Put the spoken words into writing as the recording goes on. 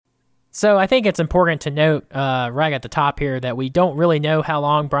So I think it's important to note right at the top here that we don't really know how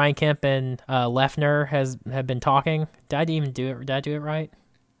long Brian Kemp and Leffler have been talking. Did I even do it? Did I do it right?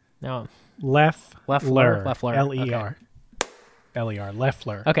 No. Leffler. L-E-R. Okay. L-E-R.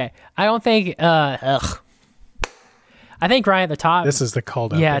 Leffler. Okay. I don't think... I think right at the top... This is the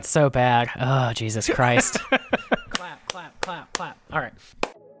cold open. Yeah, it's so bad. Oh, Jesus Christ. Clap, clap, clap, clap. All right.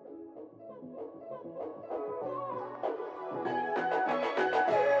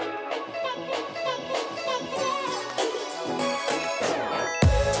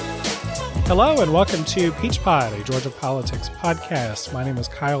 Hello and welcome to Peach Pod, a Georgia politics podcast. My name is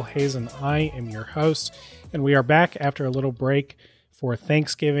Kyle Hayes and I am your host. And we are back after a little break for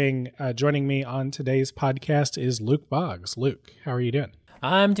Thanksgiving. Joining me on today's podcast is Luke Boggs. Luke, how are you doing?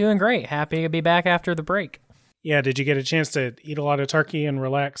 I'm doing great. Happy to be back after the break. Yeah, did you get a chance to eat a lot of turkey and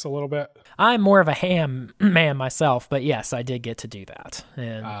relax a little bit? I'm more of a ham man myself, but yes, I did get to do that.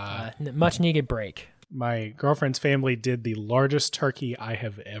 And much needed break. My girlfriend's family did the largest turkey I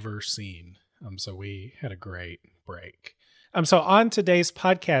have ever seen. So we had a great break. So on today's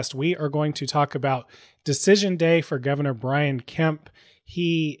podcast, we are going to talk about Decision Day for Governor Brian Kemp.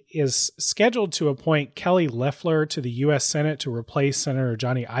 He is scheduled to appoint Kelly Loeffler to the U.S. Senate to replace Senator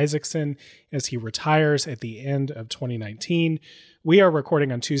Johnny Isakson as he retires at the end of 2019. We are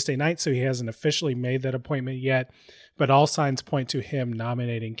recording on Tuesday night, so he hasn't officially made that appointment yet, but all signs point to him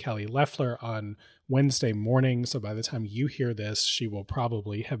nominating Kelly Loeffler on Wednesday morning. So by the time you hear this, she will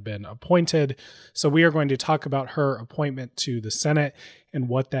probably have been appointed. So we are going to talk about her appointment to the Senate and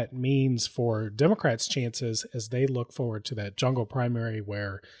what that means for Democrats' chances as they look forward to that jungle primary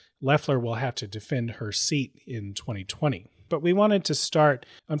where Loeffler will have to defend her seat in 2020. But we wanted to start,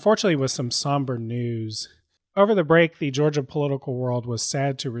 unfortunately, with some somber news. Over the break, the Georgia political world was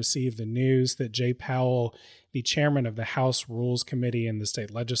sad to receive the news that Jay Powell, the chairman of the House Rules Committee in the state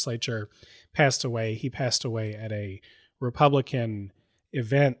legislature, passed away. He passed away at a Republican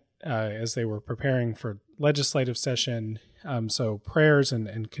event as they were preparing for legislative session. So prayers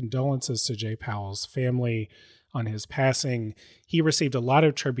and condolences to Jay Powell's family on his passing. He received a lot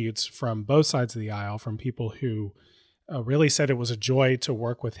of tributes from both sides of the aisle, from people who really said it was a joy to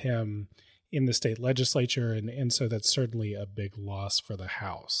work with him in the state legislature. And so that's certainly a big loss for the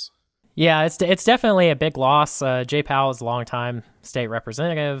House. Yeah, it's definitely a big loss. Jay Powell is a longtime state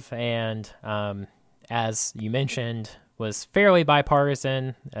representative, and as you mentioned, was fairly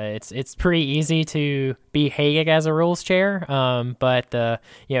bipartisan. It's pretty easy to be hated as a rules chair, but the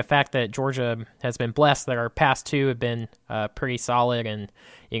fact that Georgia has been blessed that our past two have been pretty solid, and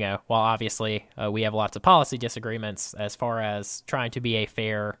while obviously we have lots of policy disagreements as far as trying to be a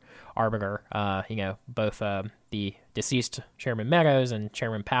fair arbiter, both the deceased Chairman Meadows and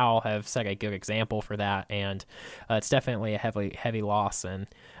Chairman Powell have set a good example for that, and it's definitely a heavy loss, and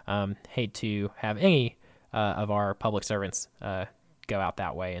hate to have any of our public servants go out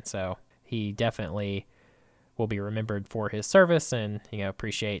that way. And so he definitely will be remembered for his service, and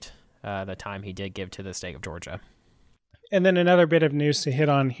appreciate the time he did give to the state of Georgia. And then another bit of news to hit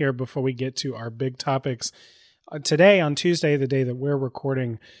on here before we get to our big topics. Today, on Tuesday, the day that we're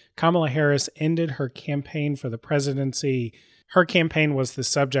recording, Kamala Harris ended her campaign for the presidency. Her campaign was the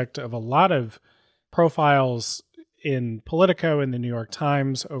subject of a lot of profiles in Politico and the New York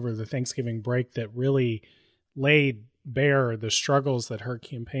Times over the Thanksgiving break that really laid bare the struggles that her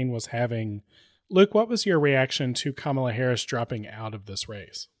campaign was having. Luke, what was your reaction to Kamala Harris dropping out of this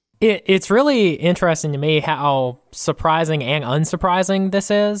race? It's really interesting to me how surprising and unsurprising this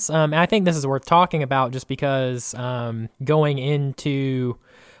is. And I think this is worth talking about just because going into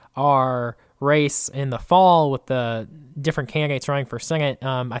our race in the fall with the different candidates running for Senate,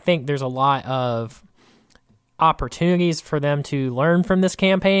 I think there's a lot of opportunities for them to learn from this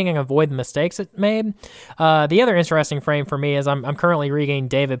campaign and avoid the mistakes it made. The other interesting frame for me is I'm currently reading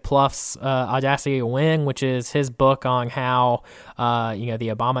David Plouffe's Audacity to Win, which is his book on how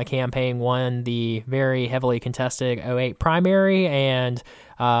the Obama campaign won the very heavily contested 2008 primary and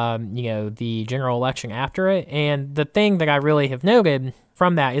the general election after it. And the thing that I really have noted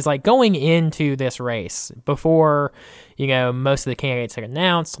from that is like going into this race before, most of the candidates had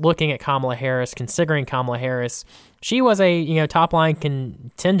announced, looking at Kamala Harris, considering Kamala Harris, she was a top line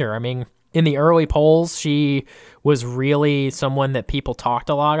contender. I mean, in the early polls, she was really someone that people talked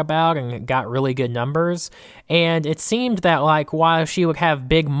a lot about and got really good numbers. And it seemed that while she would have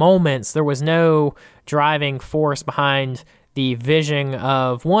big moments, there was no driving force behind the vision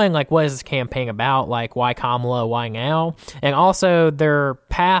of one, what is this campaign about? Why Kamala? Why now? And also their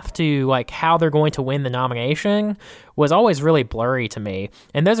path to how they're going to win the nomination was always really blurry to me.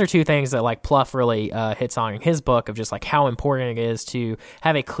 And those are two things that like Plouffe really hits on in his book, of just like how important it is to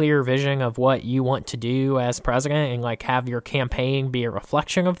have a clear vision of what you want to do as president, and like have your campaign be a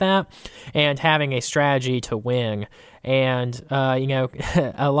reflection of that, and having a strategy to win. And,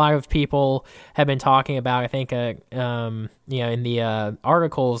 a lot of people have been talking about, I think, in the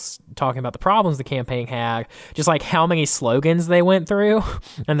articles talking about the problems the campaign had, just like how many slogans they went through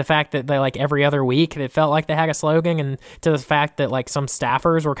and the fact that they like every other week it felt like they had a slogan, and to the fact that like some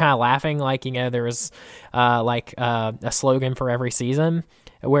staffers were kind of laughing like, there was a slogan for every season,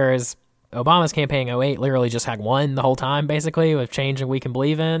 whereas Obama's campaign in 2008 literally just had one the whole time, basically, with change and we can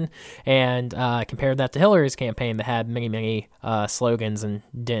believe in, and compared that to Hillary's campaign that had many, many slogans and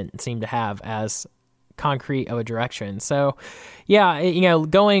didn't seem to have as concrete of a direction. So, yeah,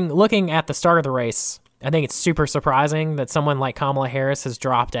 looking at the start of the race, I think it's super surprising that someone like Kamala Harris has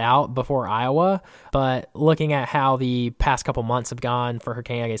dropped out before Iowa, but looking at how the past couple months have gone for her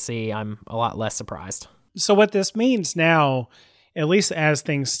candidacy, I'm a lot less surprised. So what this means now, at least as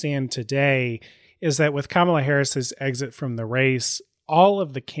things stand today, is that with Kamala Harris's exit from the race, all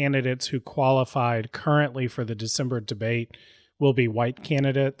of the candidates who qualified currently for the December debate will be white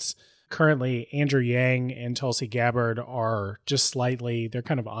candidates. Currently, Andrew Yang and Tulsi Gabbard are just slightly, they're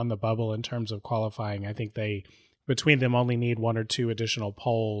kind of on the bubble in terms of qualifying. I think they, between them, only need one or two additional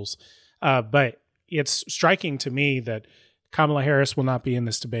polls. But it's striking to me that Kamala Harris will not be in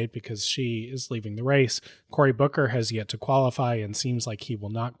this debate because she is leaving the race. Cory Booker has yet to qualify and seems like he will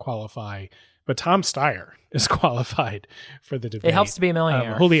not qualify. But Tom Steyer is qualified for the debate. It helps to be a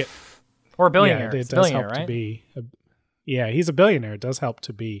millionaire. Or a billionaire. Yeah, it does help to be. He's a billionaire. It does help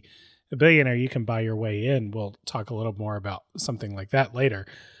to be a billionaire. You can buy your way in. We'll talk a little more about something like that later.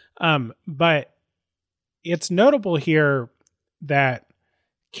 But it's notable here that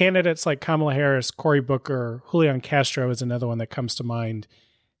candidates like Kamala Harris, Cory Booker, Julian Castro is another one that comes to mind.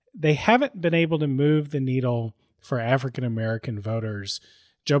 They haven't been able to move the needle for African-American voters.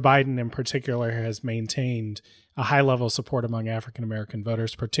 Joe Biden in particular has maintained a high level of support among African-American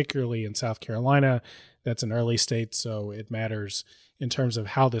voters, particularly in South Carolina. That's an early state, so it matters in terms of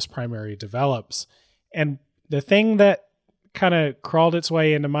how this primary develops. And the thing that kind of crawled its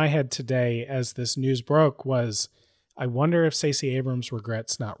way into my head today as this news broke was, I wonder if Stacey Abrams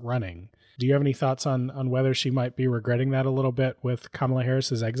regrets not running. Do you have any thoughts on whether she might be regretting that a little bit with Kamala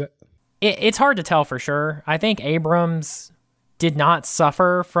Harris's exit? It's hard to tell for sure. I think Abrams did not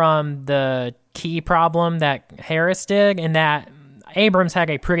suffer from the key problem that Harris did, in that Abrams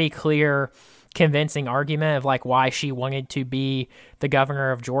had a pretty clear, convincing argument of like why she wanted to be the governor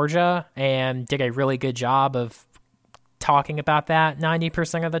of Georgia, and did a really good job of talking about that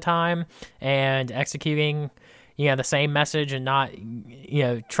 90% of the time and executing the same message, and not,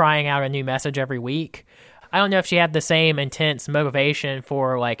 trying out a new message every week. I don't know if she had the same intense motivation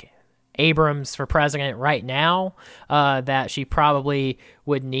for like Abrams for president right now that she probably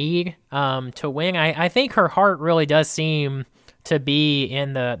would need to win. I think her heart really does seem to be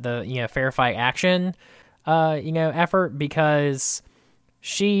in the Fair Fight Action effort, because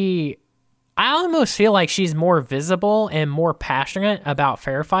I almost feel like she's more visible and more passionate about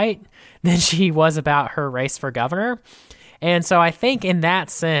Fair Fight than she was about her race for governor. And so I think in that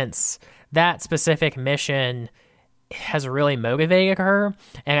sense, that specific mission has really motivated her.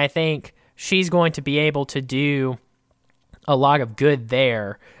 And I think she's going to be able to do a lot of good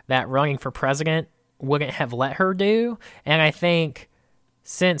there that running for president wouldn't have let her do. And I think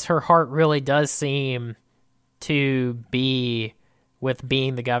since her heart really does seem to be with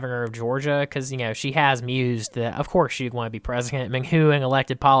being the governor of Georgia, because, she has mused that, of course, she'd want to be president. I mean, who in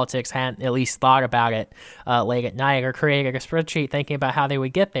elected politics hadn't at least thought about it late at night, or created a spreadsheet thinking about how they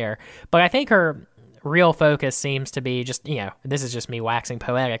would get there? But I think her real focus seems to be just, this is just me waxing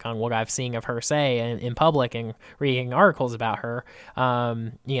poetic on what I've seen of her say in public and reading articles about her.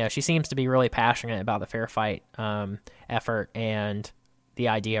 She seems to be really passionate about the Fair Fight effort and the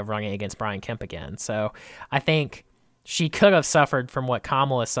idea of running against Brian Kemp again. So I think she could have suffered from what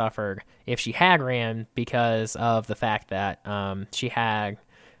Kamala suffered if she had ran, because of the fact that she has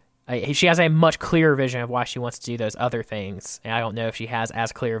a much clearer vision of why she wants to do those other things. And I don't know if she has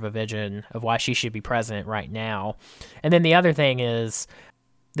as clear of a vision of why she should be president right now. And then the other thing is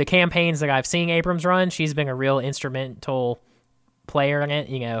the campaigns that I've seen Abrams run, she's been a real instrumental player in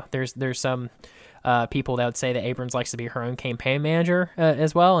it. There's some people that would say that Abrams likes to be her own campaign manager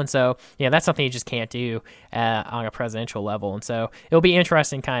as well. And so, that's something you just can't do on a presidential level. And so it'll be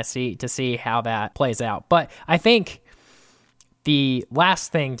interesting to see how that plays out. But I think the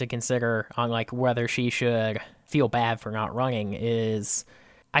last thing to consider on like whether she should feel bad for not running is,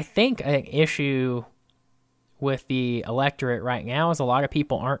 I think an issue with the electorate right now is a lot of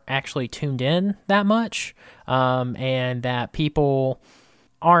people aren't actually tuned in that much, and that people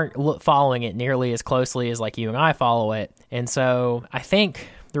aren't following it nearly as closely as like you and I follow it. And so I think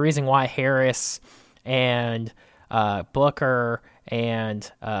the reason why Harris and Booker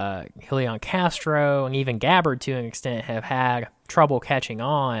and Julian Castro and even Gabbard to an extent have had trouble catching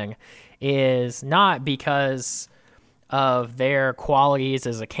on is not because of their qualities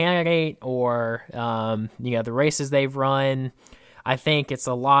as a candidate or the races they've run. I think it's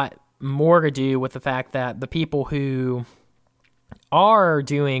a lot more to do with the fact that the people who are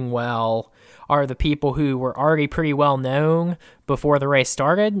doing well are the people who were already pretty well known before the race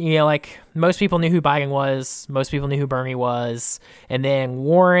started. Like most people knew who Biden was, most people knew who Bernie was, and then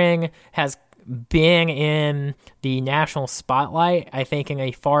Warren has been in the national spotlight, I think, in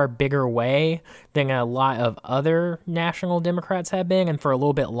a far bigger way than a lot of other national Democrats have been, and for a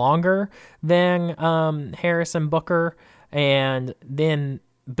little bit longer than Harris and Booker. And then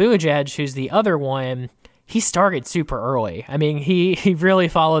Buttigieg, who's the other one, he started super early. I mean, he really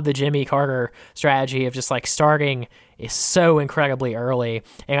followed the Jimmy Carter strategy of just like starting is so incredibly early.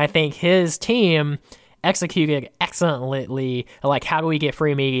 And I think his team executed excellently. Like, how do we get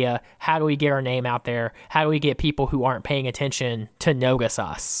free media? How do we get our name out there? How do we get people who aren't paying attention to notice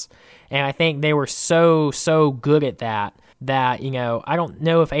us? And I think they were so good at that, I don't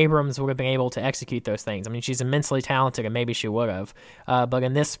know if Abrams would have been able to execute those things. I mean, she's immensely talented and maybe she would have. But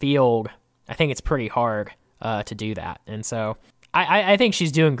in this field, I think it's pretty hard to do that. And so I think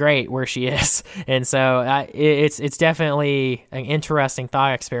she's doing great where she is. And so it's definitely an interesting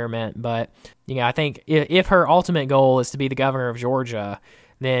thought experiment. But, I think if her ultimate goal is to be the governor of Georgia,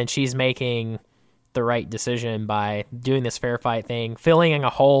 then she's making the right decision by doing this fair fight thing, filling in a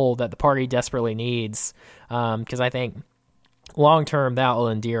hole that the party desperately needs. Because I think long term that will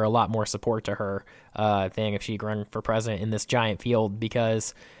endear a lot more support to her than if she run for president in this giant field,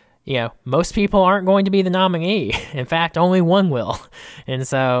 because most people aren't going to be the nominee. In fact, only one will. And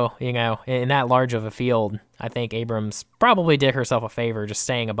so, in that large of a field, I think Abrams probably did herself a favor just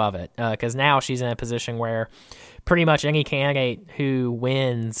staying above it, because now she's in a position where pretty much any candidate who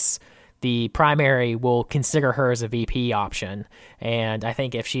wins the primary will consider her as a VP option. And I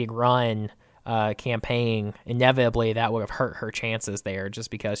think if she had run campaign, inevitably that would have hurt her chances there, just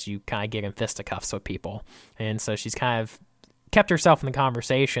because you kind of get in fisticuffs with people. And so she's kind of kept herself in the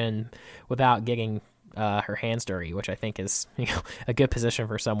conversation without getting her hands dirty, which I think is a good position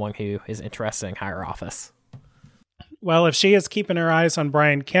for someone who is interested in higher office. Well, if she is keeping her eyes on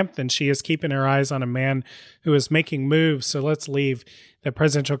Brian Kemp, then she is keeping her eyes on a man who is making moves. So let's leave the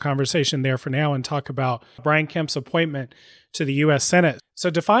presidential conversation there for now and talk about Brian Kemp's appointment to the U.S. Senate. So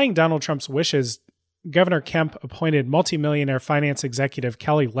defying Donald Trump's wishes, Governor Kemp appointed multimillionaire finance executive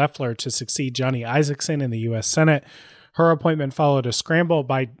Kelly Loeffler to succeed Johnny Isakson in the U.S. Senate. Her appointment followed a scramble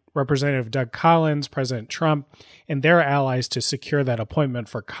by Representative Doug Collins, President Trump, and their allies to secure that appointment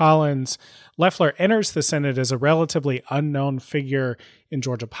for Collins. Loeffler enters the Senate as a relatively unknown figure in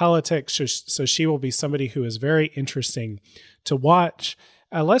Georgia politics, so she will be somebody who is very interesting to watch.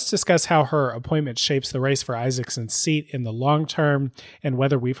 Let's discuss how her appointment shapes the race for Isakson's seat in the long term and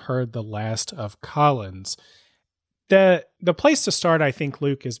whether we've heard the last of Collins. The place to start, I think,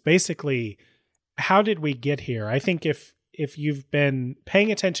 Luke, is basically, how did we get here? I think if you've been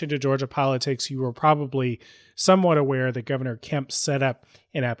paying attention to Georgia politics, you were probably somewhat aware that Governor Kemp set up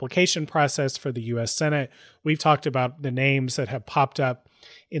an application process for the U.S. Senate. We've talked about the names that have popped up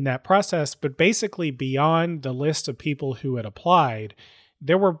in that process, but basically beyond the list of people who had applied,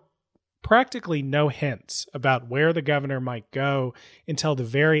 there were practically no hints about where the governor might go until the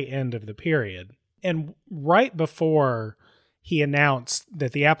very end of the period. And right before he announced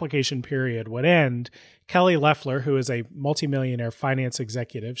that the application period would end, Kelly Loeffler, who is a multimillionaire finance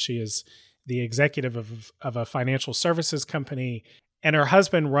executive, she is the executive of a financial services company, and her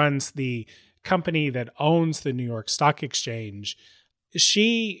husband runs the company that owns the New York Stock Exchange.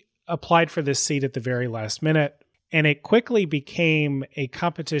 She applied for this seat at the very last minute, and it quickly became a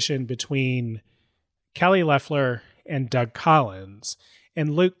competition between Kelly Loeffler and Doug Collins.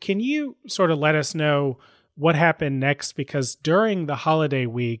 And Luke, can you sort of let us know what happened next? Because during the holiday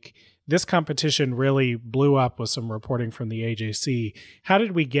week, this competition really blew up with some reporting from the AJC. How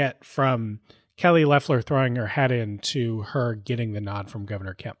did we get from Kelly Loeffler throwing her hat in to her getting the nod from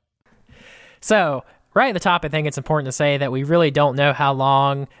Governor Kemp? So right at the top, I think it's important to say that we really don't know how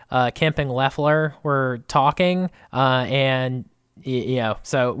long Kemp and Loeffler were talking. And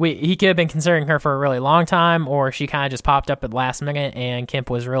So he could have been considering her for a really long time, or she kind of just popped up at the last minute and Kemp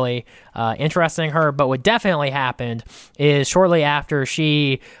was really interested in her. But what definitely happened is shortly after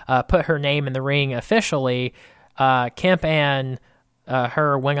she put her name in the ring officially, Kemp and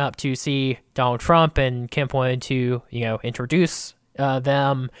her went up to see Donald Trump, and Kemp wanted to, introduce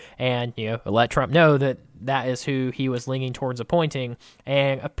them and, let Trump know that is who he was leaning towards appointing.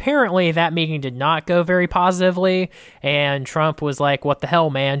 And apparently that meeting did not go very positively. And Trump was like, "What the hell,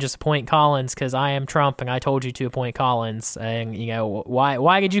 man? Just appoint Collins because I am Trump and I told you to appoint Collins. And,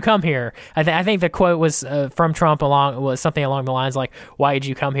 why did you come here?" I think the quote was from Trump was something along the lines like, "Why did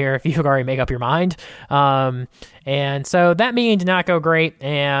you come here if you could already make up your mind?" And so that meeting did not go great.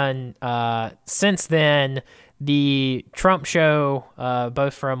 And since then, the Trump show,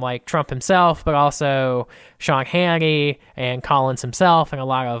 both from like Trump himself, but also Sean Hannity and Collins himself, and a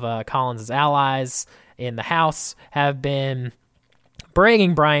lot of Collins' allies in the House, have been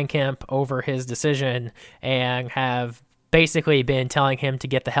berating Brian Kemp over his decision and have basically been telling him to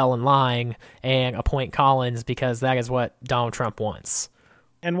get the hell in line and appoint Collins because that is what Donald Trump wants.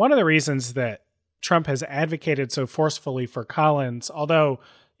 And one of the reasons that Trump has advocated so forcefully for Collins, although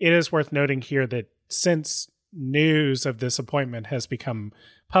it is worth noting here that since news of this appointment has become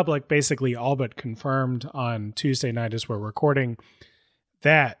public, basically all but confirmed on Tuesday night as we're recording,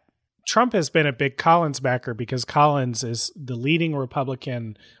 that Trump has been a big Collins backer because Collins is the leading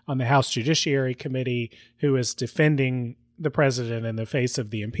Republican on the House Judiciary Committee who is defending the president in the face of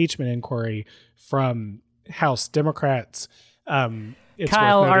the impeachment inquiry from House Democrats.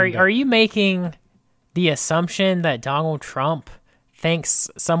 Kyle, are you making the assumption that Donald Trump thinks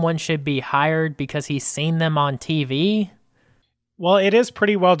someone should be hired because he's seen them on TV? Well, it is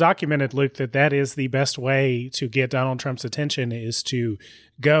pretty well documented, Luke, that is the best way to get Donald Trump's attention is to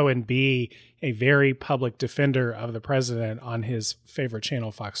go and be a very public defender of the president on his favorite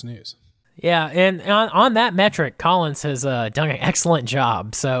channel, Fox News. Yeah, and on that metric, Collins has done an excellent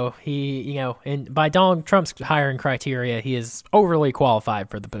job. So he, and by Donald Trump's hiring criteria, he is overly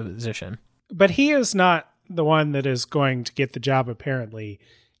qualified for the position. But he is not the one that is going to get the job, apparently.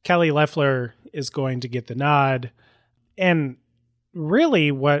 Kelly Loeffler is going to get the nod. And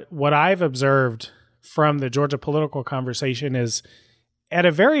really what I've observed from the Georgia political conversation is at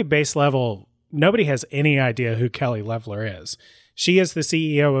a very base level, nobody has any idea who Kelly Loeffler is. She is the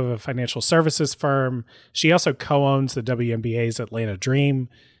CEO of a financial services firm. She also co-owns the WNBA's Atlanta Dream.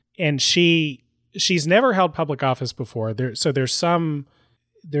 And she's never held public office before. There's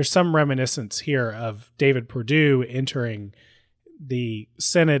some reminiscence here of David Perdue entering the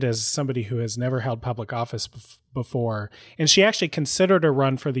Senate as somebody who has never held public office before. And she actually considered a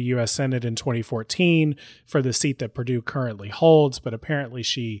run for the U.S. Senate in 2014 for the seat that Perdue currently holds, but apparently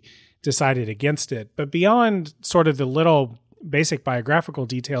she decided against it. But beyond sort of the little basic biographical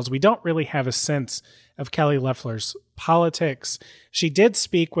details, we don't really have a sense of Kelly Loeffler's politics. She did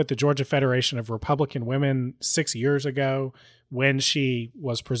speak with the Georgia Federation of Republican Women 6 years ago when she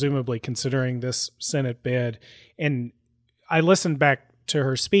was presumably considering this Senate bid. And I listened back to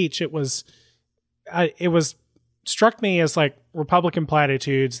her speech. It was struck me as like Republican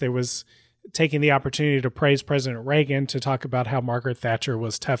platitudes. There was taking the opportunity to praise President Reagan, to talk about how Margaret Thatcher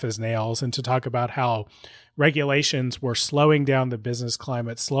was tough as nails, and to talk about how regulations were slowing down the business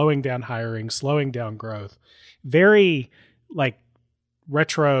climate, slowing down hiring, slowing down growth. Very like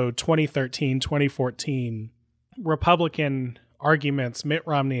retro 2013, 2014 Republican arguments, Mitt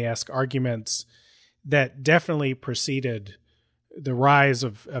Romney-esque arguments that definitely preceded the rise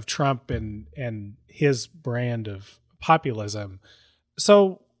of Trump and his brand of populism.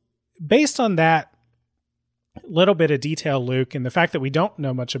 So based on that little bit of detail, Luke, and the fact that we don't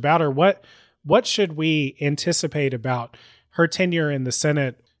know much about her, what should we anticipate about her tenure in the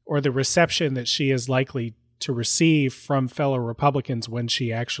Senate or the reception that she is likely to receive from fellow Republicans when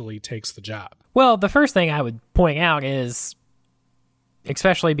she actually takes the job? Well, the first thing I would point out is,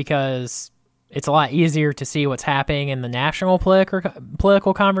 especially because it's a lot easier to see what's happening in the national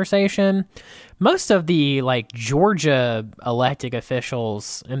political conversation, most of the like Georgia elected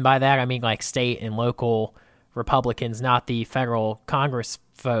officials, and by that I mean like state and local Republicans, not the federal Congress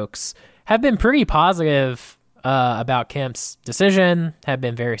folks, have been pretty positive about Kemp's decision, have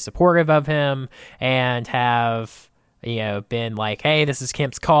been very supportive of him, and have been like, hey, this is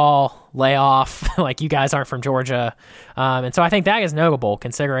Kemp's call, lay off, like you guys aren't from Georgia. And so I think that is notable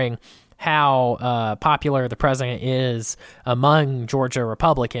considering how popular the president is among Georgia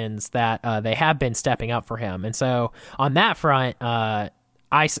Republicans, that they have been stepping up for him. And so on that front,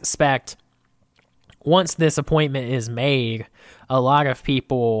 I suspect once this appointment is made, a lot of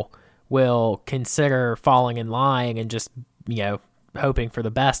people will consider falling in line and just hoping for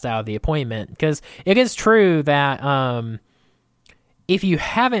the best out of the appointment. Because it is true that if you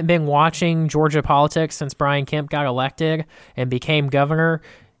haven't been watching Georgia politics since Brian Kemp got elected and became governor,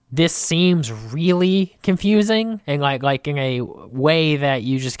 this seems really confusing and like in a way that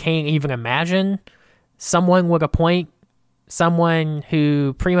you just can't even imagine someone would appoint someone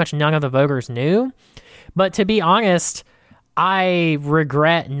who pretty much none of the voters knew. But to be honest, I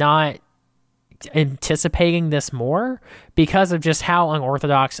regret not anticipating this more because of just how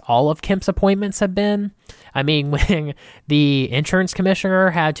unorthodox all of Kemp's appointments have been. I mean, when the insurance commissioner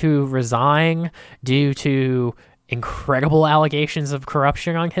had to resign due to incredible allegations of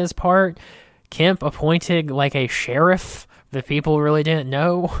corruption on his part, Kemp appointed like a sheriff that people really didn't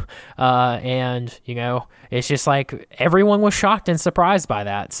know. And, it's just like everyone was shocked and surprised by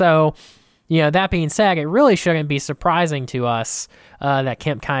that. So, that being said, it really shouldn't be surprising to us that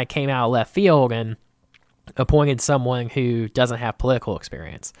Kemp kind of came out of left field and appointed someone who doesn't have political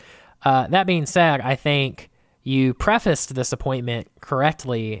experience. That being said, I think you prefaced this appointment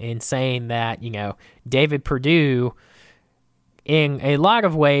correctly in saying that, David Perdue, in a lot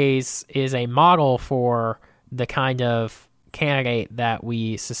of ways, is a model for the kind of candidate that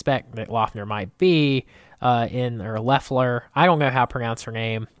we suspect that Loeffler might be, or Loeffler. I don't know how to pronounce her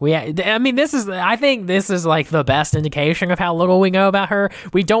name. I think this is like the best indication of how little we know about her.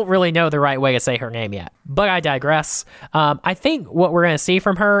 We don't really know the right way to say her name yet, but I digress. I think what we're going to see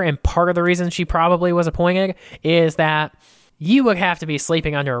from her, and part of the reason she probably was appointed, is that you would have to be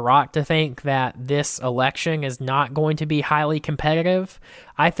sleeping under a rock to think that this election is not going to be highly competitive.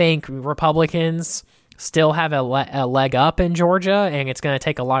 I think Republicans still have a leg up in Georgia, and it's going to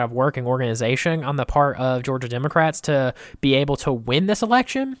take a lot of work and organization on the part of Georgia Democrats to be able to win this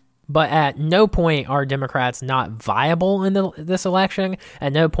election. But at no point are Democrats not viable in this election.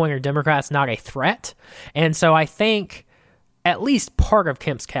 At no point are Democrats not a threat. And so I think at least part of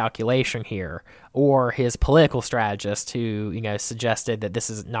Kemp's calculation here, or his political strategist who, suggested that this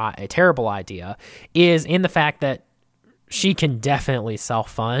is not a terrible idea, is in the fact that she can definitely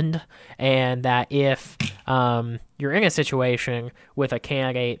self-fund, and that if you're in a situation with a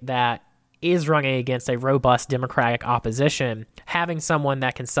candidate that is running against a robust Democratic opposition, having someone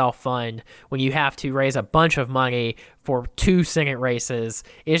that can self-fund when you have to raise a bunch of money for 2 Senate races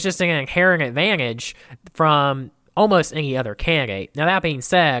is just an inherent advantage from almost any other candidate. Now, that being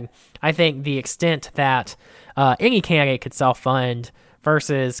said, I think the extent that any candidate could self-fund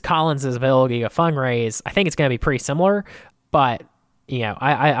versus Collins' ability to fundraise, I think it's going to be pretty similar. But,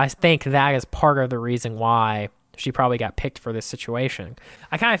 I think that is part of the reason why she probably got picked for this situation.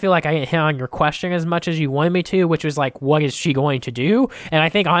 I kind of feel like I didn't hit on your question as much as you wanted me to, which was like, what is she going to do? And I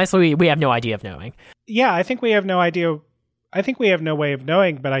think, honestly, we have no idea of knowing. Yeah, I think we have no idea. I think we have no way of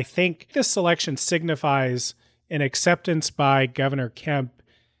knowing, but I think this selection signifies an acceptance by Governor Kemp,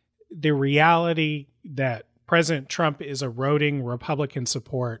 the reality that President Trump is eroding Republican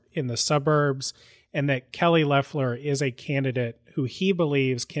support in the suburbs, and that Kelly Loeffler is a candidate who he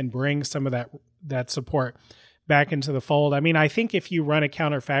believes can bring some of that support back into the fold. I mean, I think if you run a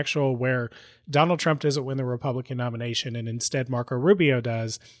counterfactual where Donald Trump doesn't win the Republican nomination and instead Marco Rubio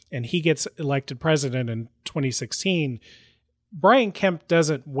does, and he gets elected president in 2016, Brian Kemp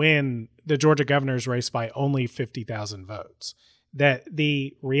doesn't win the Georgia governor's race by only 50,000 votes. That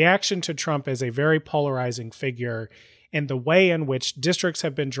the reaction to Trump as a very polarizing figure, and the way in which districts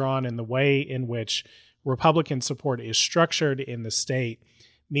have been drawn and the way in which Republican support is structured in the state,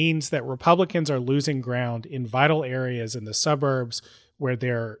 means that Republicans are losing ground in vital areas in the suburbs where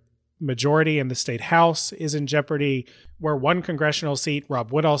their majority in the state house is in jeopardy, where one congressional seat,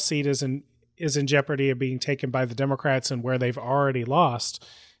 Rob Woodall's seat, is in jeopardy of being taken by the Democrats, and where they've already lost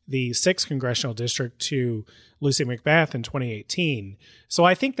the 6th congressional district to Lucy McBath in 2018. So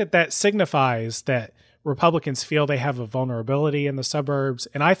I think that signifies that Republicans feel they have a vulnerability in the suburbs.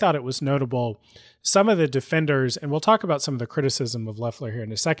 And I thought it was notable, some of the defenders, and we'll talk about some of the criticism of Loeffler here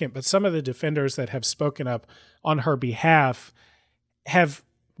in a second, but some of the defenders that have spoken up on her behalf have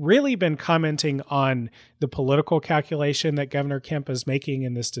really been commenting on the political calculation that Governor Kemp is making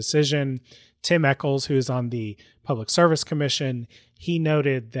in this decision. Tim Echols, who's on the Public Service Commission, he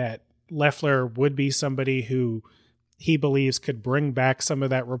noted that Loeffler would be somebody who he believes could bring back some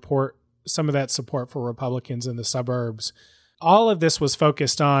of that support for Republicans in the suburbs. All of this was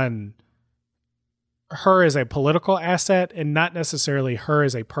focused on her as a political asset and not necessarily her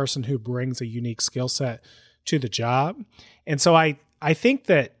as a person who brings a unique skill set to the job. And so I think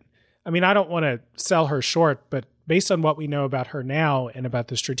that, I don't want to sell her short, but based on what we know about her now and about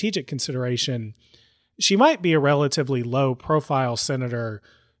the strategic consideration, she might be a relatively low profile senator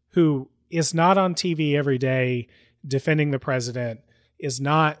who is not on TV every day, defending the president, is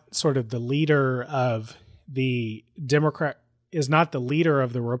not sort of the leader of the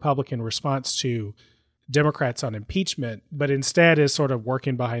Republican response to Democrats on impeachment, but instead is sort of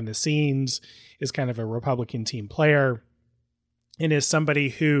working behind the scenes, is kind of a Republican team player, and is somebody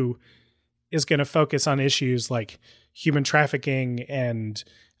who is going to focus on issues like human trafficking and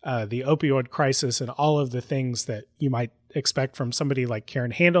the opioid crisis and all of the things that you might expect from somebody like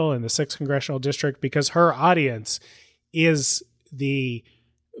Karen Handel in the 6th Congressional District, because her audience is the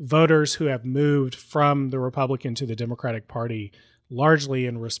voters who have moved from the Republican to the Democratic Party largely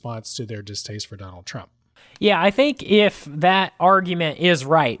in response to their distaste for Donald Trump. Yeah, I think if that argument is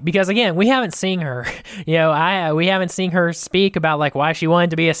right, because again, we haven't seen her, we haven't seen her speak about like why she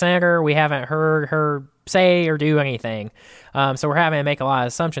wanted to be a senator. We haven't heard her say or do anything. So we're having to make a lot of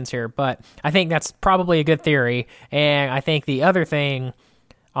assumptions here, but I think that's probably a good theory. And I think the other thing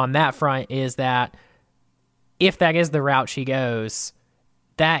on that front is that if that is the route she goes,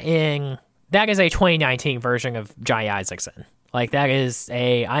 that is a 2019 version of Johnny Isakson. Like that is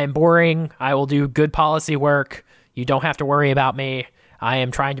I am boring. I will do good policy work. You don't have to worry about me. I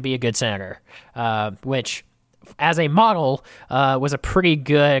am trying to be a good senator, which as a model was a pretty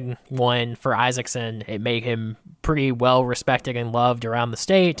good one for Isakson. It made him pretty well respected and loved around the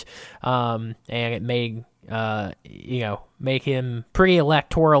state. And it made, make him pretty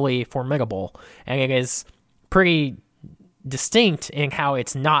electorally formidable. And it is pretty distinct in how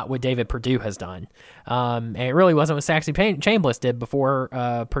it's not what David Perdue has done. And it really wasn't what Saxby Chambliss did before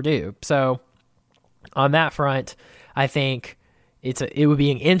Perdue. So on that front, I think it would be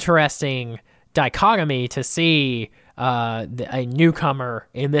an interesting dichotomy to see a newcomer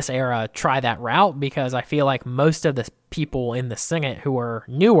in this era try that route, because I feel like most of the people in the Senate who are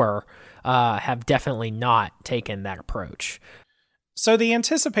newer have definitely not taken that approach. So the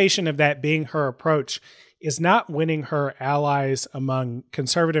anticipation of that being her approach is not winning her allies among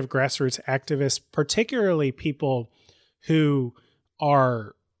conservative grassroots activists, particularly people who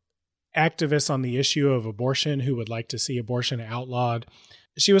are activists on the issue of abortion, who would like to see abortion outlawed.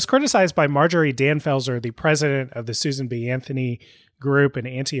 She was criticized by Marjorie Danfelser, the president of the Susan B. Anthony group, an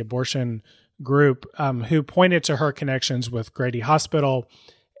anti-abortion group, who pointed to her connections with Grady Hospital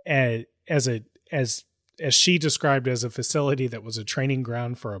as she described as a facility that was a training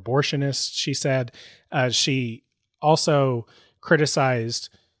ground for abortionists. She said she also criticized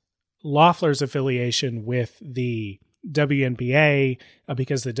Loeffler's affiliation with the WNBA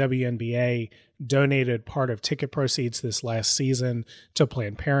because the WNBA donated part of ticket proceeds this last season to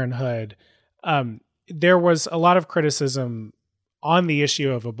Planned Parenthood. There was a lot of criticism on the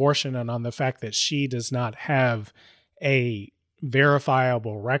issue of abortion and on the fact that she does not have a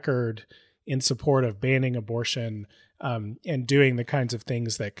verifiable record in support of banning abortion and doing the kinds of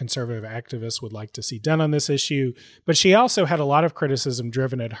things that conservative activists would like to see done on this issue. But she also had a lot of criticism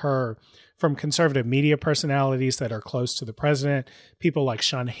driven at her from conservative media personalities that are close to the president, people like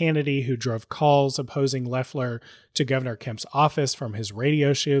Sean Hannity, who drove calls opposing Loeffler to Governor Kemp's office from his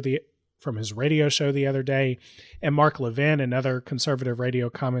radio show the other day, and Mark Levin, another conservative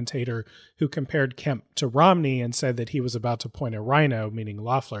radio commentator who compared Kemp to Romney and said that he was about to point a rhino, meaning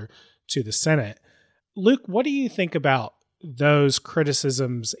Loeffler, to the Senate. Luke, what do you think about those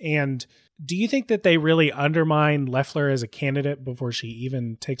criticisms? And do you think that they really undermine Loeffler as a candidate before she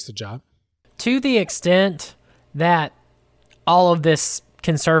even takes the job? To the extent that all of this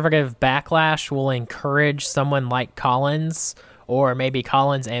conservative backlash will encourage someone like Collins, or maybe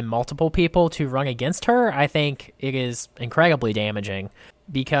Collins and multiple people, to run against her, I think it is incredibly damaging,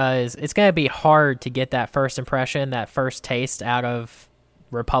 because it's going to be hard to get that first impression, that first taste out of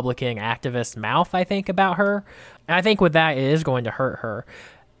Republican activist mouth, I think, about her. And I think with that, it is going to hurt her.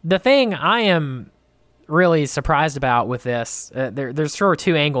 The thing I am really surprised about with this, there's sort of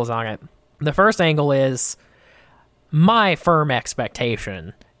two angles on it. The first angle is my firm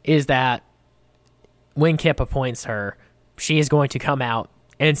expectation is that when Kemp appoints her, she is going to come out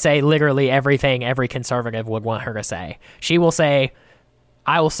and say literally everything every conservative would want her to say. She will say,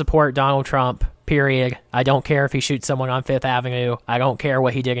 I will support Donald Trump, period. I don't care if he shoots someone on Fifth Avenue. I don't care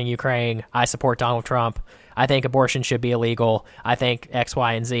what he did in Ukraine. I support Donald Trump. I think abortion should be illegal. I think X,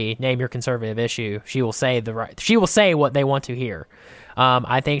 Y, and Z. Name your conservative issue. She will say she will say what they want to hear.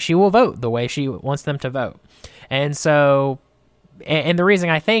 I think she will vote the way she wants them to vote. And so, and the reason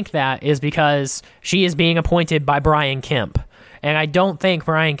I think that is because she is being appointed by Brian Kemp. And I don't think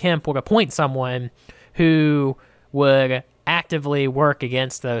Brian Kemp would appoint someone who would actively work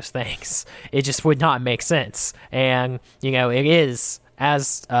against those things. It just would not make sense. And, it is,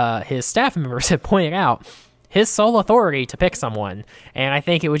 as his staff members have pointed out, his sole authority to pick someone. And I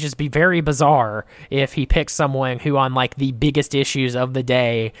think it would just be very bizarre if he picked someone who, on like the biggest issues of the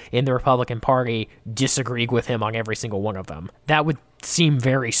day in the Republican Party, disagreed with him on every single one of them. That would seem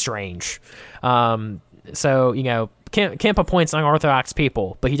very strange. So, you know, Kemp appoints unorthodox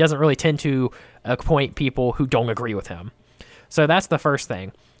people, but he doesn't really tend to appoint people who don't agree with him. So that's the first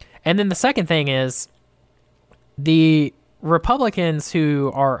thing. And then the second thing is the Republicans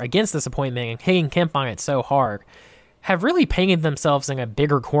who are against this appointment and hitting Kemp on it so hard have really painted themselves in a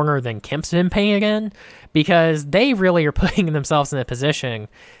bigger corner than Kemp's been painted in, because they really are putting themselves in a position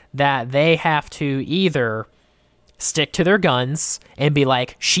that they have to either stick to their guns and be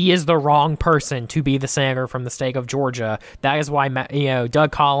like, she is the wrong person to be the senator from the state of Georgia. That is why, you know,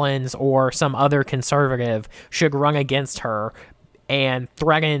 Doug Collins or some other conservative should run against her and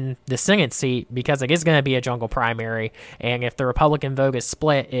threaten the Senate seat, because it is going to be a jungle primary. And if the Republican vote is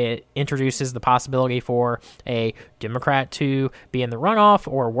split, it introduces the possibility for a Democrat to be in the runoff,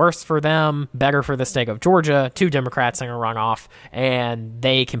 or worse for them, better for the state of Georgia, 2 Democrats in a runoff, and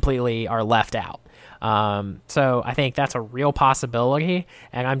they completely are left out. So I think that's a real possibility,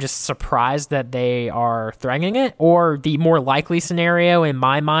 and I'm just surprised that they are threatening it. Or the more likely scenario in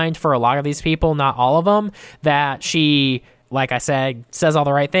my mind for a lot of these people, not all of them, that she, like I said, says all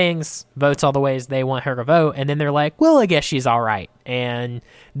the right things, votes all the ways they want her to vote, and then they're like, well, I guess she's all right, and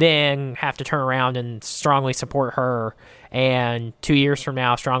then have to turn around and strongly support her, and 2 years from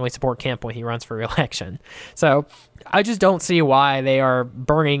now strongly support Kemp when he runs for re-election. So I just don't see why they are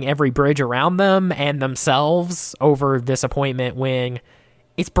burning every bridge around them and themselves over this appointment when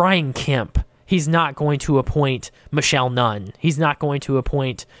it's Brian Kemp. He's not going to appoint Michelle Nunn. He's not going to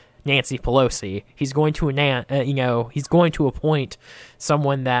appoint Nancy Pelosi. He's going to he's going to appoint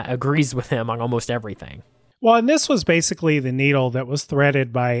someone that agrees with him on almost everything. Well, and this was basically the needle that was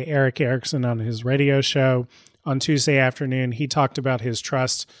threaded by Eric Erickson on his radio show on Tuesday afternoon. He talked about his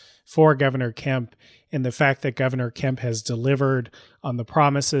trust for Governor Kemp and the fact that Governor Kemp has delivered on the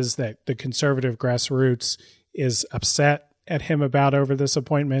promises that the conservative grassroots is upset at him about over this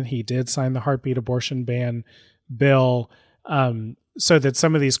appointment. He did sign the heartbeat abortion ban bill, so that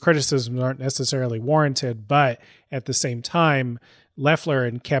some of these criticisms aren't necessarily warranted. But at the same time, Loeffler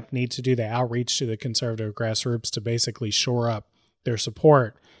and Kemp need to do the outreach to the conservative grassroots to basically shore up their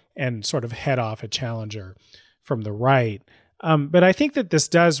support and sort of head off a challenger from the right. But I think that this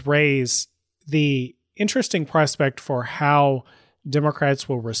does raise the interesting prospect for how Democrats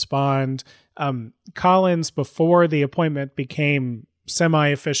will respond. Collins, before the appointment became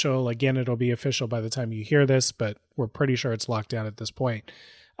semi-official, again, it'll be official by the time you hear this, but we're pretty sure it's locked down at this point.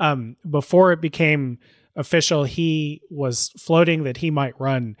 Before it became official, he was floating that he might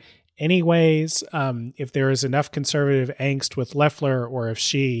run anyways. If there is enough conservative angst with Loeffler, or if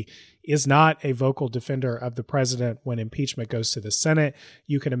she is not a vocal defender of the president when impeachment goes to the Senate,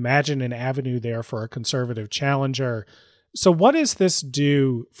 you can imagine an avenue there for a conservative challenger. So what does this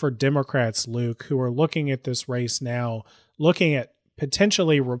do for Democrats, Luke, who are looking at this race now, looking at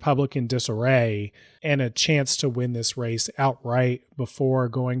potentially Republican disarray and a chance to win this race outright before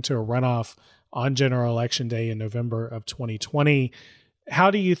going to a runoff on General Election Day in November of 2020?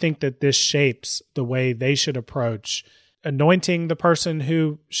 How do you think that this shapes the way they should approach anointing the person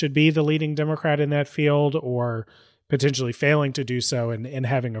who should be the leading Democrat in that field, or potentially failing to do so and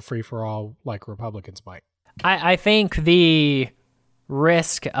having a free-for-all like Republicans might? I think the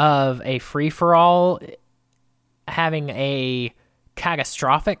risk of a free-for-all having a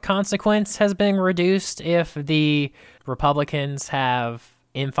catastrophic consequence has been reduced if the Republicans have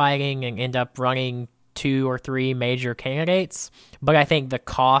infighting and end up running 2 or 3 major candidates. But I think the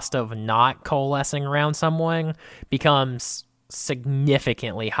cost of not coalescing around someone becomes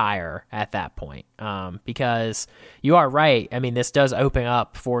significantly higher at that point. Because you are right. I mean, this does open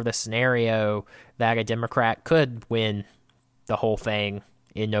up for the scenario that a Democrat could win the whole thing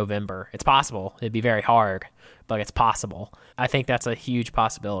in November. It's possible. It'd be very hard, but it's possible. I think that's a huge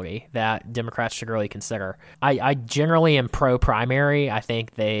possibility that Democrats should really consider. I generally am pro-primary. I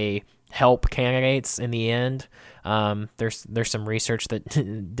think they help candidates in the end. There's some research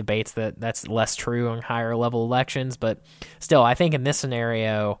that debates that that's less true on higher level elections, but still, I think in this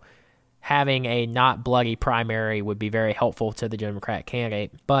scenario, having a not bloody primary would be very helpful to the Democrat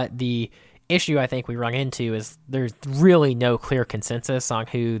candidate. But the issue I think we run into is there's really no clear consensus on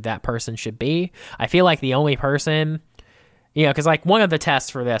who that person should be. I feel like the only person, because like one of the tests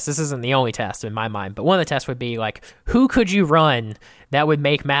for this isn't the only test in my mind, but one of the tests would be like, who could you run that would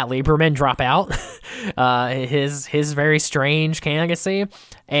make Matt Lieberman drop out? His very strange candidacy.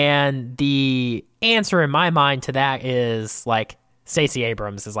 And the answer in my mind to that is like Stacey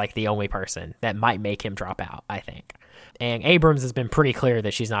Abrams is like the only person that might make him drop out, I think. And Abrams has been pretty clear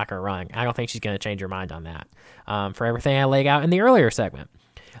that she's not going to run. I don't think she's going to change her mind on that, for everything I laid out in the earlier segment.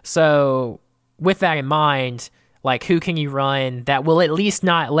 So with that in mind, like, who can you run that will at least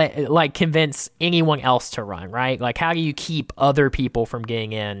not convince anyone else to run, right? Like, how do you keep other people from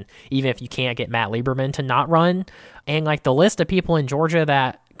getting in, even if you can't get Matt Lieberman to not run? And like, the list of people in Georgia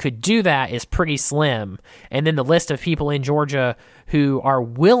that could do that is pretty slim. And then the list of people in Georgia who are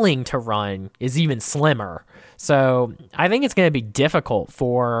willing to run is even slimmer. So I think it's going to be difficult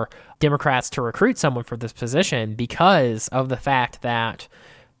for Democrats to recruit someone for this position because of the fact that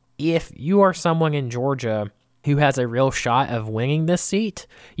if you are someone in Georgia who has a real shot of winning this seat,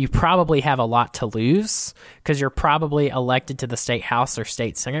 you probably have a lot to lose because you're probably elected to the state house or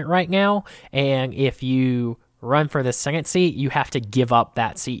state senate right now. And if you run for the Senate seat, you have to give up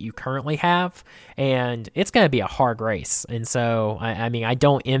that seat you currently have. And it's going to be a hard race. And so, I mean, I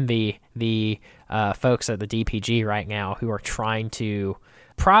don't envy the folks at the DPG right now who are trying to,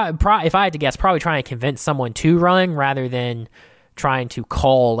 if I had to guess, probably trying to convince someone to run rather than trying to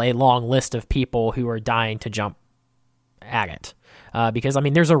call a long list of people who are dying to jump at it. Because, I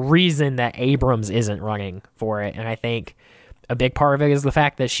mean, there's a reason that Abrams isn't running for it. And I think a big part of it is the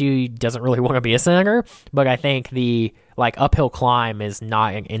fact that she doesn't really want to be a senator. But I think the uphill climb is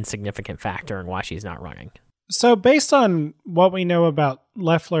not an insignificant factor in why she's not running. So based on what we know about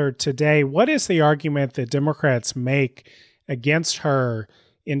Loeffler today, what is the argument that Democrats make against her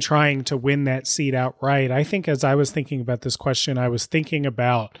in trying to win that seat outright? I think as I was thinking about this question, I was thinking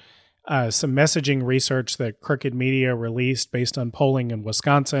about some messaging research that Crooked Media released based on polling in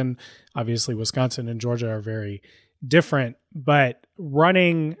Wisconsin. Obviously, Wisconsin and Georgia are very different, but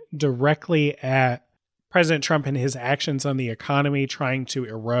running directly at President Trump and his actions on the economy, trying to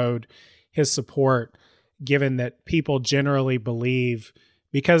erode his support, given that people generally believe,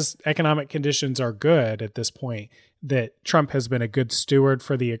 because economic conditions are good at this point, that Trump has been a good steward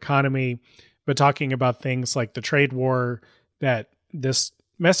for the economy, but talking about things like the trade war that this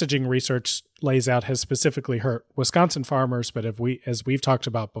messaging research lays out has specifically hurt Wisconsin farmers, but as we've talked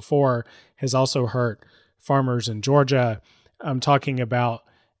about before, has also hurt farmers in Georgia. I'm talking about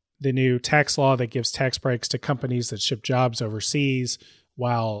the new tax law that gives tax breaks to companies that ship jobs overseas,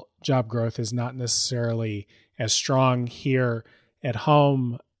 while job growth is not necessarily as strong here at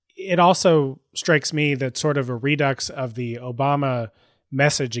home. It also strikes me that sort of a redux of the Obama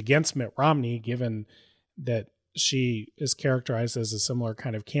message against Mitt Romney, given that she is characterized as a similar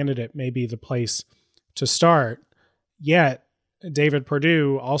kind of candidate, may be the place to start. Yet, David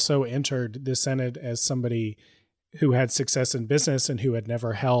Perdue also entered the Senate as somebody who had success in business and who had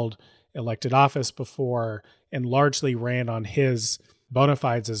never held elected office before, and largely ran on his bona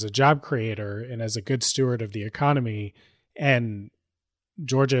fides as a job creator and as a good steward of the economy. And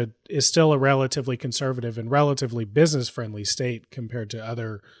Georgia is still a relatively conservative and relatively business-friendly state compared to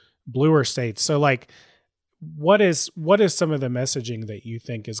other bluer states. So, what is some of the messaging that you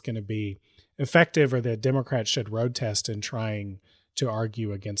think is going to be effective, or that Democrats should road test in trying to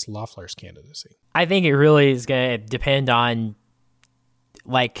argue against Loeffler's candidacy? I think it really is going to depend on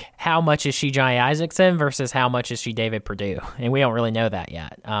how much is she Johnny Isakson versus how much is she David Perdue, and we don't really know that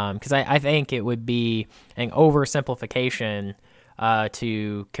yet. Because I think it would be an oversimplification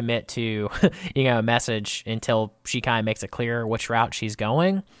to commit to a message until she kind of makes it clear which route she's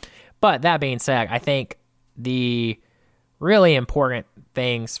going. But that being said, I think the really important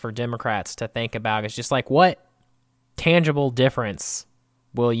things for Democrats to think about is just what tangible difference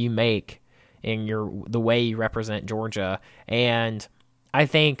will you make in the way you represent Georgia. And I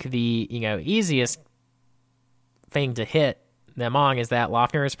think the easiest thing to hit them on is that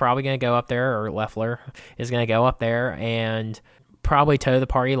Loeffler is probably going to go up there, or Loeffler is going to go up there and probably toe the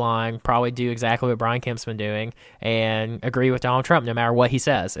party line, probably do exactly what Brian Kemp's been doing, and agree with Donald Trump no matter what he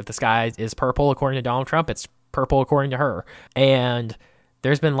says. If the sky is purple according to Donald Trump, it's purple according to her. And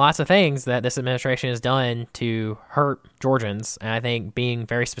there's been lots of things that this administration has done to hurt Georgians, and I think being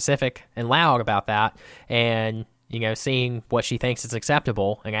very specific and loud about that, and seeing what she thinks is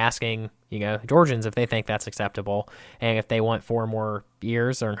acceptable, and asking Georgians if they think that's acceptable, and if they want 4 more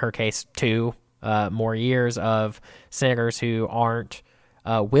years, or in her case 2 more years, of senators who aren't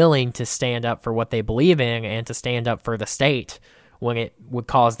willing to stand up for what they believe in and to stand up for the state when it would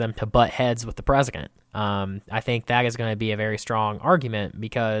cause them to butt heads with the president. I think that is going to be a very strong argument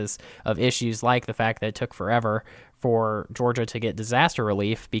because of issues like the fact that it took forever for Georgia to get disaster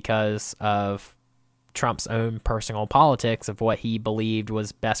relief because of Trump's own personal politics of what he believed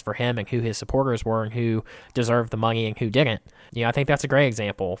was best for him and who his supporters were and who deserved the money and who didn't. I think that's a great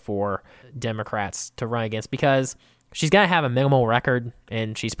example for Democrats to run against, because she's going to have a minimal record,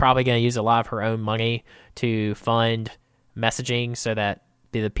 and she's probably going to use a lot of her own money to fund messaging so that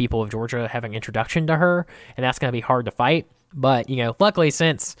the people of Georgia have an introduction to her, and that's going to be hard to fight. But, luckily,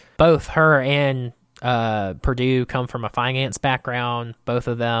 since both her and Perdue come from a finance background, both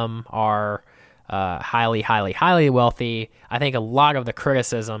of them are highly, highly, highly wealthy. I think a lot of the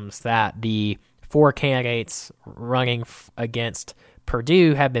criticisms that the 4 candidates running against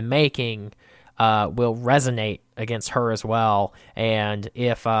Perdue have been making will resonate against her as well. And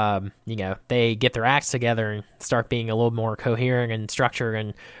if they get their acts together and start being a little more coherent and structured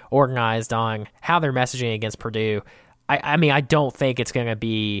and organized on how they're messaging against Perdue, I don't think it's going to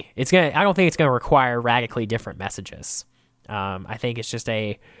be. I don't think it's going to require radically different messages. I think it's just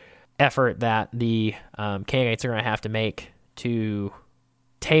a effort that the candidates are going to have to make to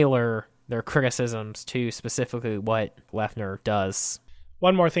tailor their criticisms to specifically what Loeffner does.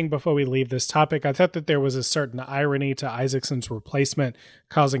 One more thing before we leave this topic. I thought that there was a certain irony to Isaacson's replacement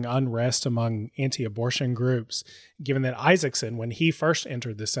causing unrest among anti-abortion groups, given that Isaacson, when he first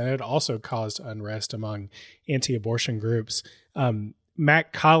entered the Senate, also caused unrest among anti-abortion groups.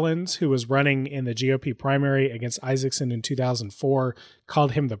 Matt Collins, who was running in the GOP primary against Isaacson in 2004,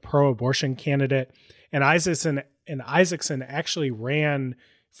 called him the pro-abortion candidate. And Isaacson actually ran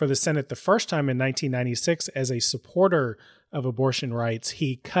for the Senate the first time in 1996 as a supporter of abortion rights.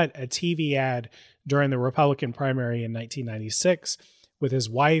 He cut a TV ad during the Republican primary in 1996 with his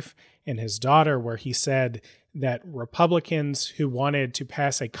wife and his daughter, where he said that Republicans who wanted to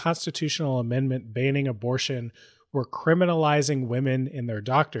pass a constitutional amendment banning abortion were criminalizing women and their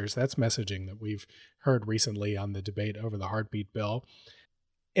doctors. That's messaging that we've heard recently on the debate over the heartbeat bill.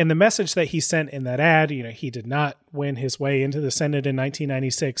 And the message that he sent in that ad, he did not win his way into the Senate in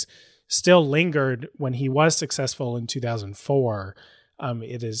 1996, still lingered when he was successful in 2004.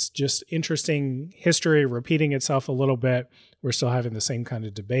 It is just interesting history repeating itself a little bit. We're still having the same kind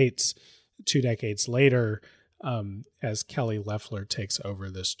of debates 2 decades later as Kelly Loeffler takes over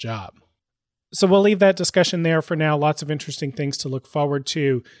this job. So we'll leave that discussion there for now. Lots of interesting things to look forward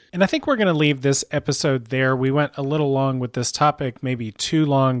to. And I think we're going to leave this episode there. We went a little long with this topic, maybe too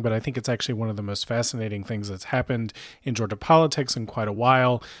long, but I think it's actually one of the most fascinating things that's happened in Georgia politics in quite a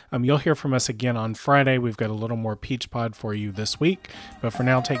while. You'll hear from us again on Friday. We've got a little more Peach Pod for you this week. But for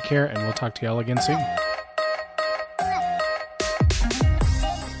now, take care, and we'll talk to y'all again soon.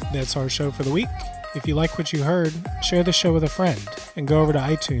 That's our show for the week. If you like what you heard, share the show with a friend and go over to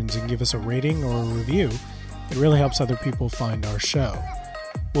iTunes and give us a rating or a review. It really helps other people find our show.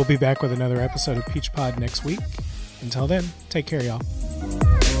 We'll be back with another episode of Peach Pod next week. Until then, take care, y'all.